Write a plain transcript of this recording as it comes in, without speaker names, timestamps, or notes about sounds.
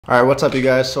Alright, what's up you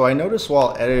guys? So I noticed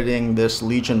while editing this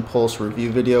Legion Pulse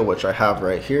review video, which I have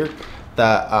right here,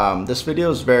 that this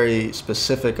video is very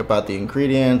specific about the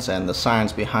ingredients and the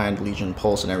science behind Legion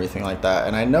Pulse and everything like that.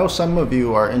 And I know some of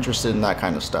you are interested in that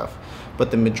kind of stuff,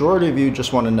 but the majority of you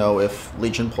just want to know if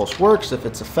Legion Pulse works, if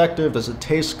it's effective, does it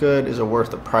taste good, is it worth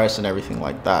the price and everything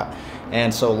like that.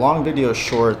 And so long video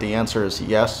short, the answer is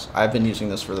yes. I've been using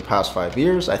this for the past 5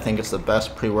 years. I think it's the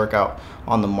best pre-workout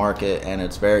on the market and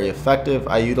it's very effective.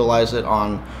 I utilize it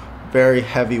on very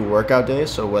heavy workout days.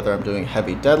 So whether I'm doing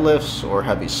heavy deadlifts or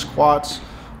heavy squats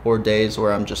or days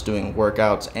where I'm just doing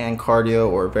workouts and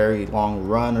cardio or a very long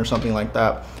run or something like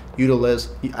that,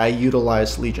 I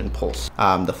utilize Legion Pulse.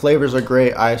 The flavors are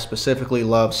great. I specifically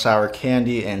love sour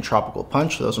candy and tropical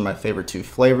punch. Those are my favorite two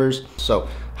flavors. So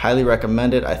highly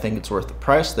recommend it. I think it's worth the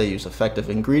price. They use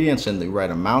effective ingredients in the right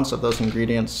amounts of those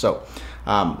ingredients. So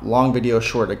long video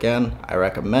short again, I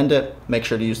recommend it. Make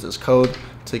sure to use this code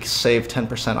to save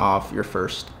 10% off your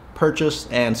first purchase.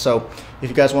 And so if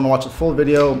you guys want to watch the full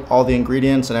video, all the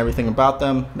ingredients and everything about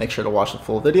them, make sure to watch the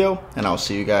full video and I'll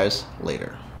see you guys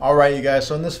later. Alright you guys,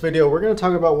 so in this video we're going to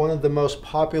talk about one of the most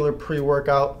popular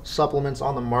pre-workout supplements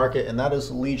on the market, and that is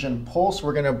Legion Pulse.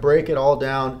 We're going to break it all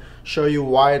down, show you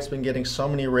why it's been getting so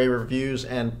many rave reviews,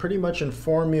 and pretty much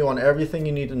inform you on everything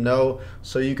you need to know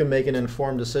so you can make an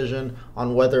informed decision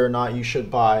on whether or not you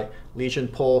should buy Legion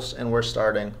Pulse, and we're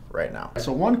starting right now.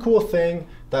 So one cool thing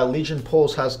that Legion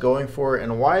Pulse has going for it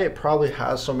and why it probably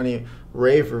has so many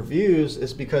rave reviews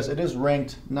is because it is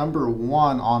ranked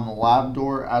 #1 on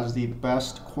Labdoor as the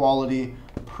best quality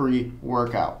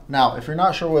pre-workout. Now, if you're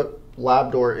not sure what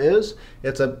Labdoor is,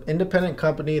 it's an independent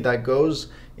company that goes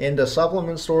into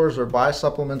supplement stores or buys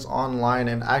supplements online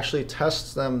and actually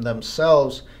tests them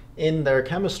themselves in their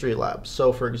chemistry labs.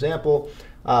 So for example,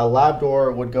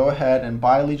 Labdoor would go ahead and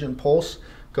buy Legion Pulse,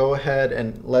 go ahead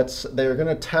and they're going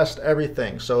to test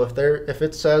everything. So if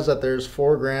it says that there's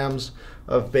 4 grams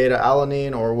of beta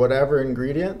alanine or whatever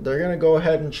ingredient, they're going to go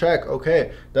ahead and check,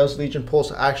 okay, does Legion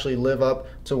Pulse actually live up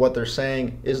to what they're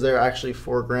saying? Is there actually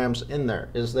 4 grams in there?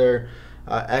 Is there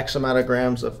X amount of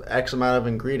grams of X amount of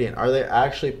ingredient? Are they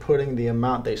actually putting the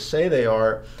amount they say they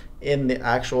are in the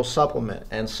actual supplement?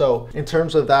 And so in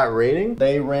terms of that rating,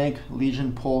 they rank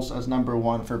Legion Pulse as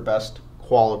 #1 for best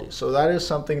quality. So that is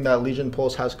something that Legion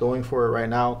Pulse has going for it right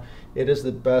now. It is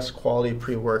the best quality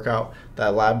pre-workout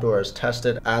that Labdoor has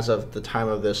tested as of the time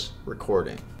of this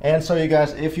recording. And so you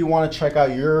guys, if you want to check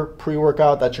out your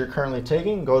pre-workout that you're currently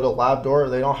taking, go to Labdoor.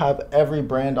 They don't have every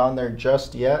brand on there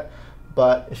just yet,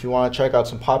 but if you want to check out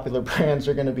some popular brands,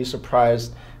 you're going to be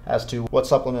surprised as to what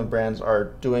supplement brands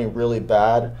are doing really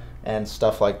bad and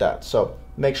stuff like that. So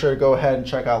make sure to go ahead and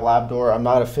check out Labdoor. I'm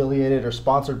not affiliated or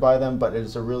sponsored by them, but it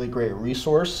is a really great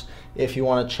resource if you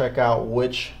want to check out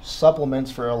which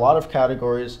supplements for a lot of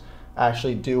categories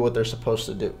actually do what they're supposed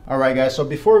to do. Alright guys, so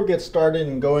before we get started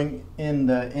and going in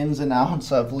the ins and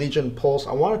outs of Legion Pulse,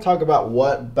 I want to talk about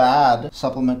what bad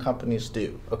supplement companies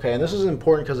do. Okay, and this is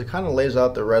important because it kind of lays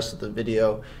out the rest of the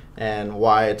video and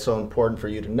why it's so important for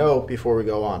you to know before we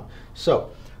go on. So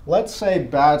let's say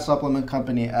bad supplement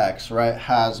company X, right,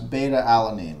 has beta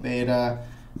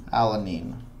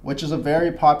alanine, which is a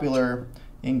very popular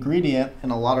ingredient in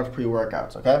a lot of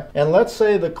pre-workouts, okay? And let's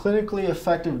say the clinically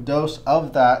effective dose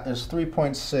of that is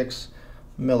 3.6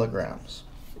 milligrams.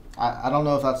 I don't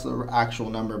know if that's the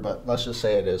actual number, but let's just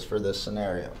say it is for this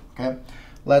scenario, okay?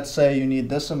 Let's say you need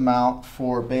this amount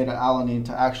for beta alanine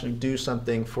to actually do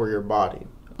something for your body.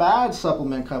 Bad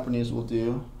supplement companies will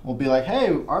be like,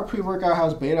 hey, our pre-workout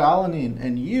has beta alanine,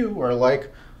 and you are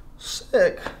like,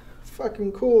 sick,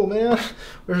 fucking cool, man.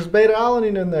 There's beta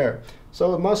alanine in there,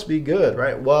 so it must be good,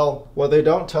 right? Well, what they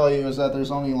don't tell you is that there's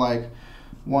only like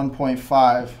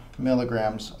 1.5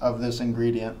 milligrams of this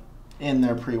ingredient in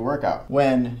their pre-workout,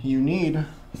 when you need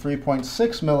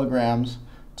 3.6 milligrams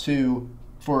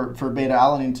for beta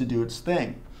alanine to do its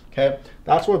thing. Okay,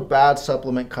 that's what bad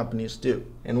supplement companies do.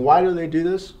 And why do they do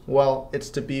this? Well, it's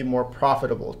to be more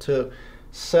profitable, to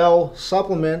sell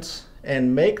supplements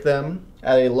and make them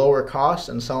at a lower cost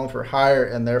and sell them for higher,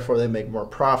 and therefore they make more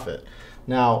profit.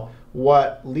 Now,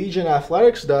 what Legion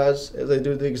Athletics does is they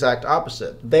do the exact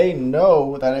opposite. They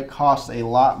know that it costs a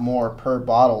lot more per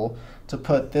bottle to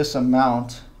put this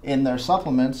amount in their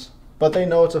supplements, but they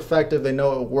know it's effective, they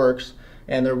know it works,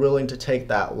 and they're willing to take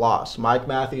that loss. Mike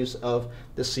Matthews, of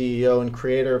the CEO and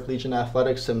creator of Legion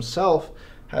Athletics himself,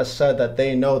 has said that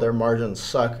they know their margins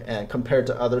suck and compared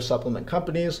to other supplement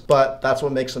companies, but that's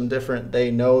what makes them different.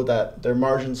 They know that their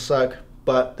margins suck,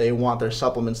 but they want their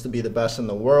supplements to be the best in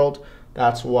the world.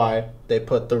 That's why they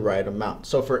put the right amount.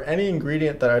 So for any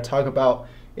ingredient that I talk about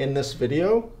in this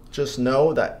video, just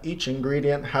know that each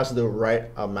ingredient has the right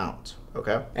amount,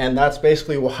 okay? And that's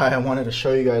basically why I wanted to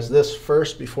show you guys this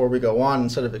first before we go on,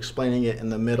 instead of explaining it in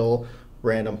the middle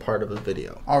random part of the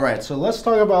video. All right, so let's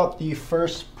talk about the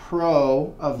first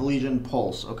pro of Legion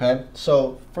Pulse, okay?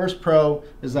 So first pro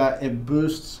is that it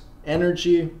boosts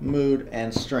energy, mood,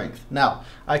 and strength. Now,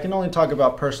 I can only talk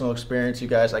about personal experience, you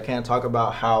guys. I can't talk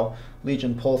about how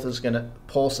Legion Pulse is gonna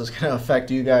affect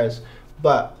you guys,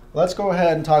 but let's go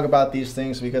ahead and talk about these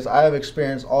things because I have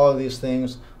experienced all of these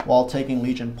things while taking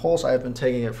Legion Pulse. I have been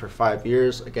taking it for 5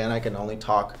 years. Again, I can only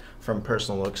talk from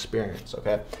personal experience,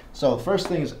 okay? So the first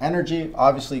thing is energy.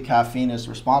 Obviously, caffeine is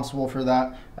responsible for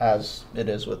that, as it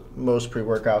is with most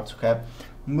pre-workouts, okay?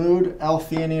 Mood,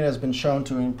 L-theanine has been shown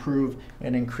to improve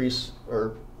and increase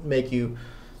or make you,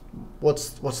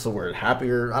 what's the word,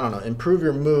 happier? I don't know, improve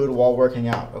your mood while working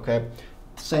out, okay?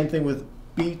 Same thing with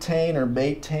betaine or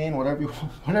betaine, whatever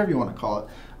you want to call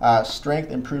it.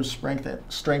 Strength, improves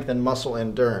strength and muscle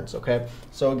endurance, okay?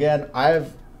 So again, I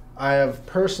have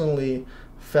personally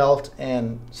felt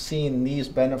and seen these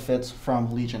benefits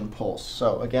from Legion Pulse.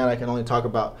 So again, I can only talk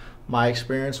about my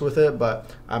experience with it, but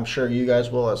I'm sure you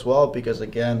guys will as well, because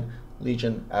again,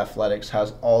 Legion Athletics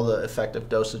has all the effective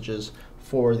dosages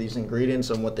for these ingredients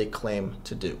and what they claim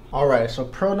to do. All right, so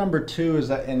pro number 2 is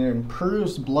that it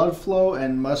improves blood flow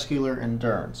and muscular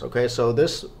endurance. Okay, so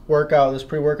this workout, this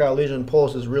pre-workout Legion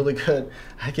Pulse is really good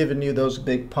at giving you those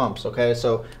big pumps. Okay,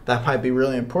 so that might be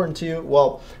really important to you.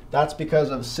 Well, that's because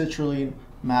of citrulline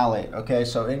malate. Okay,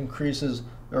 so it increases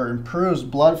or improves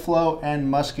blood flow and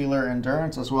muscular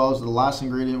endurance, as well as the last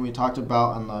ingredient we talked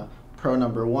about on the pro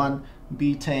number 1,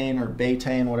 betaine or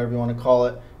betaine, whatever you want to call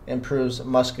it, improves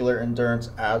muscular endurance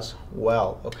as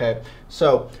well. Okay,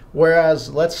 so whereas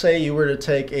let's say you were to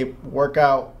take a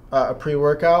workout, a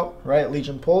pre-workout, right,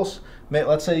 Legion Pulse,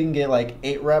 let's say you can get like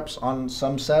 8 reps on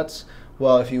some sets.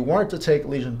 Well, if you weren't to take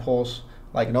Legion Pulse,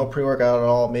 like no pre-workout at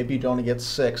all, maybe you'd only get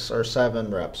 6 or 7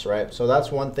 reps, right? So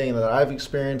that's one thing that I've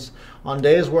experienced. On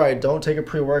days where I don't take a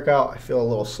pre-workout, I feel a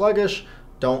little sluggish,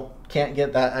 can't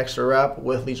get that extra rep.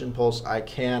 With Legion Pulse, I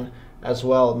can as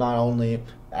well. Not only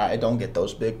I don't get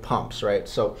those big pumps, right?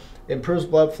 So improves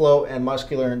blood flow and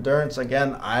muscular endurance.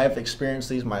 Again, I've experienced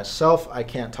these myself. I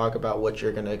can't talk about what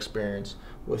you're gonna experience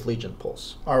with Legion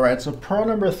Pulse. All right, so pro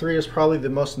number 3 is probably the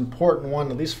most important one,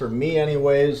 at least for me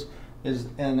anyways,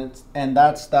 and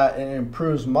that's that it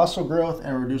improves muscle growth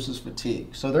and reduces fatigue.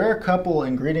 So there are a couple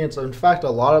ingredients. In fact, a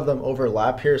lot of them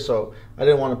overlap here, so I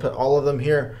didn't want to put all of them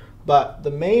here. But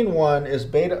the main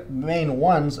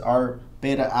ones are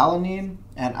beta-alanine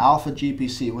and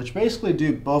alpha-GPC, which basically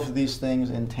do both of these things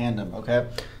in tandem, okay?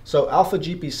 So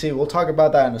alpha-GPC, we'll talk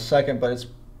about that in a second, but it's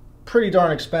pretty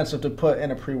darn expensive to put in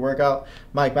a pre-workout.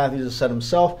 Mike Matthews has said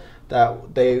himself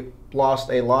that they lost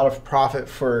a lot of profit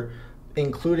for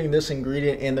including this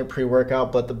ingredient in their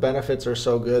pre-workout, but the benefits are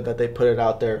so good that they put it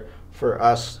out there for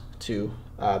us to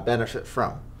benefit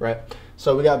from, right?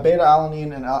 So we got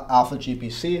beta-alanine and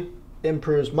alpha-GPC,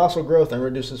 improves muscle growth and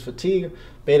reduces fatigue.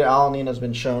 Beta-alanine has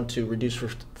been shown to reduce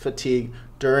fatigue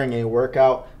during a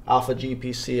workout.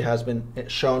 Alpha-GPC has been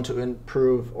shown to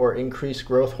improve or increase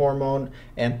growth hormone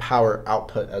and power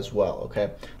output as well,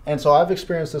 okay? And so I've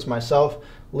experienced this myself.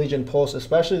 Legion Pulse,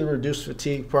 especially the reduced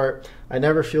fatigue part. I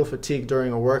never feel fatigue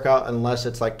during a workout unless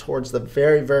it's like towards the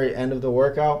very end of the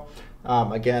workout.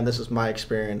 Again, this is my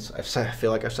experience. I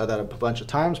feel like I've said that a bunch of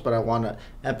times, but I want to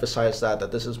emphasize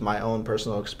that this is my own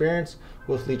personal experience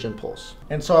with Legion Pulse.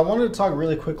 And so I wanted to talk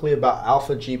really quickly about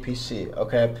alpha-GPC,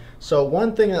 okay? So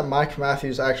one thing that Mike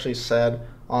Matthews actually said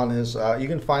on his, you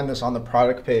can find this on the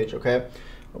product page, okay?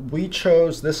 We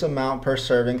chose this amount per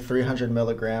serving, 300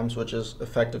 milligrams, which is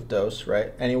effective dose,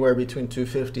 right? Anywhere between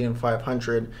 250 and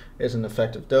 500 is an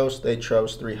effective dose. They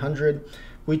chose 300.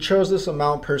 We chose this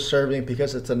amount per serving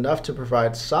because it's enough to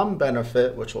provide some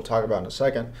benefit, which we'll talk about in a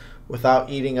second, without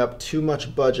eating up too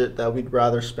much budget that we'd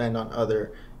rather spend on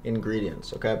other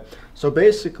ingredients, okay? So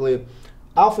basically,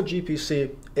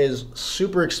 alpha-GPC is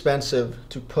super expensive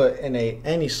to put in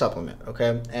any supplement,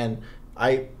 okay? And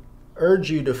I urge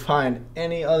you to find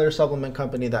any other supplement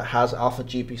company that has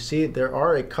alpha-GPC. There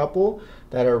are a couple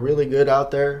that are really good out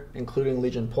there, including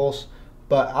Legion Pulse,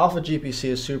 but alpha-GPC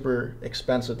is super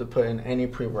expensive to put in any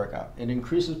pre-workout. It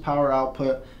increases power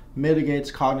output,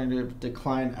 mitigates cognitive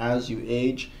decline as you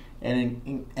age,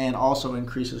 and also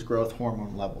increases growth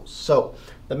hormone levels. So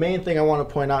the main thing I want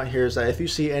to point out here is that if you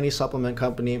see any supplement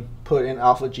company put in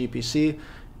alpha-GPC,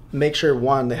 make sure,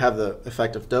 1, they have the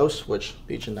effective dose, which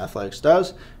Legion Athletics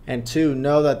does, and 2,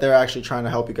 know that they're actually trying to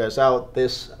help you guys out.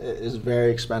 This is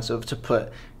very expensive to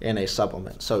put in a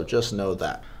supplement, so just know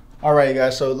that. All right,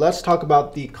 guys, so let's talk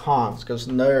about the cons because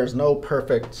there's no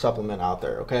perfect supplement out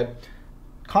there, okay?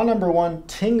 Con number one,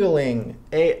 tingling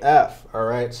AF, all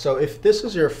right? So if this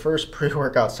is your first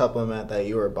pre-workout supplement that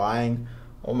you are buying,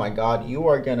 oh my God, you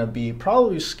are gonna be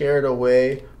probably scared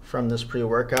away from this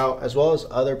pre-workout as well as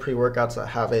other pre-workouts that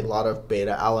have a lot of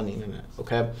beta-alanine in it,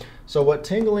 okay? So what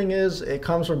tingling is, it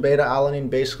comes from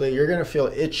beta-alanine. Basically, you're gonna feel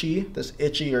itchy, this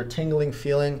itchy or tingling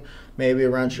feeling, maybe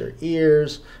around your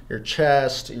ears, your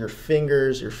chest, your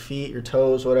fingers, your feet, your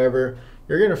toes, whatever.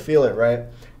 You're gonna feel it, right?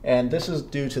 And this is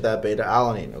due to that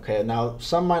beta-alanine, okay? Now,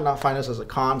 some might not find this as a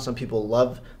con. Some people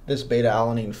love this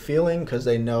beta-alanine feeling because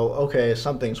they know, okay,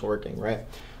 something's working, right?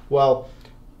 Well,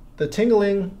 the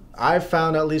tingling, I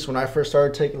found, at least when I first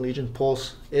started taking Legion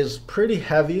Pulse, is pretty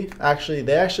heavy. Actually,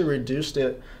 they actually reduced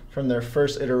it from their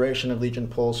first iteration of Legion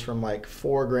Pulse from like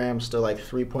 4 grams to like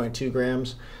 3.2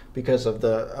 grams because of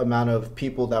the amount of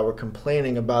people that were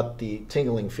complaining about the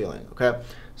tingling feeling, okay?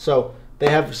 So they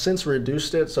have since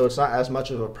reduced it, so it's not as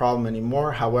much of a problem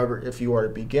anymore. However, if you are a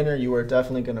beginner, you are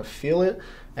definitely gonna feel it.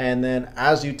 And then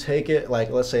as you take it, like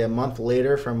let's say a month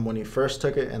later from when you first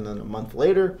took it and then a month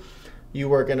later,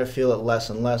 you are gonna feel it less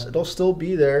and less. It'll still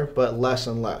be there, but less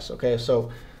and less, okay? So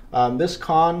this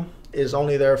con is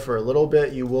only there for a little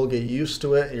bit. You will get used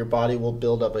to it. Your body will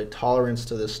build up a tolerance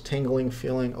to this tingling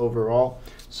feeling overall.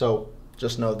 So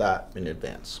just know that in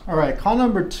advance. All right, con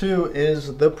number two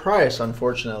is the price,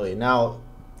 unfortunately. Now,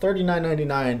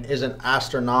 $39.99 isn't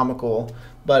astronomical,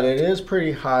 but it is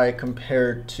pretty high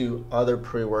compared to other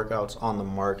pre-workouts on the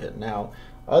market. Now,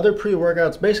 other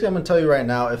pre-workouts, basically I'm gonna tell you right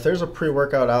now, if there's a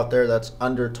pre-workout out there that's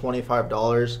under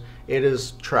 $25, it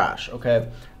is trash, okay?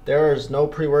 There is no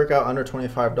pre-workout under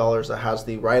 $25 that has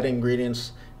the right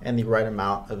ingredients and the right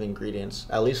amount of ingredients,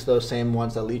 at least those same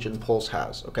ones that Legion Pulse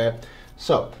has, okay?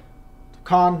 So,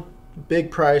 con,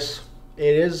 big price.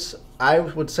 It is, I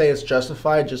would say it's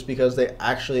justified just because they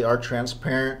actually are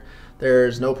transparent.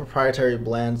 There's no proprietary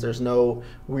blends, there's no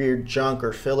weird junk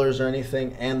or fillers or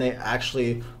anything, and they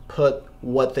actually put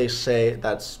what they say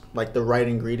that's like the right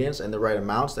ingredients and the right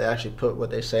amounts. They actually put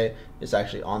what they say is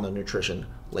actually on the nutrition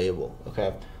label,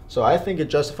 okay? So I think it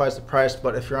justifies the price,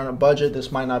 but if you're on a budget, this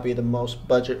might not be the most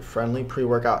budget-friendly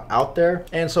pre-workout out there.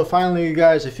 And so finally, you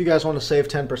guys, if you guys want to save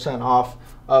 10% off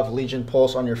of Legion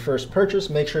Pulse on your first purchase,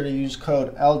 make sure to use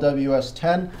code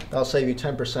LWS10. That'll save you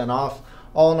 10% off.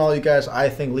 All in all, you guys, I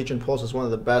think Legion Pulse is one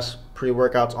of the best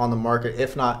pre-workouts on the market,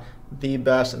 if not the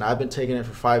best, and I've been taking it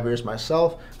for 5 years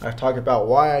myself. I've talked about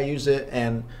why I use it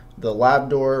and the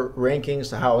Labdoor rankings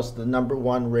to how it's the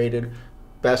 #1 rated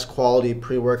best quality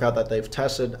pre-workout that they've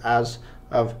tested as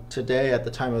of today at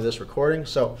the time of this recording.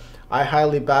 So I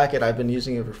highly back it. I've been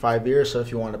using it for 5 years, so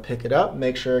if you want to pick it up,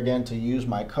 make sure again to use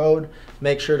my code.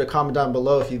 Make sure to comment down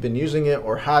below if you've been using it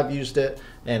or have used it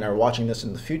and are watching this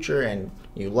in the future and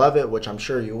you love it, which I'm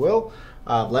sure you will.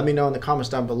 Let me know in the comments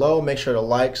down below. Make sure to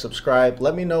like, subscribe.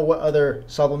 Let me know what other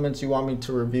supplements you want me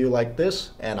to review like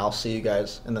this, and I'll see you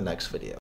guys in the next video.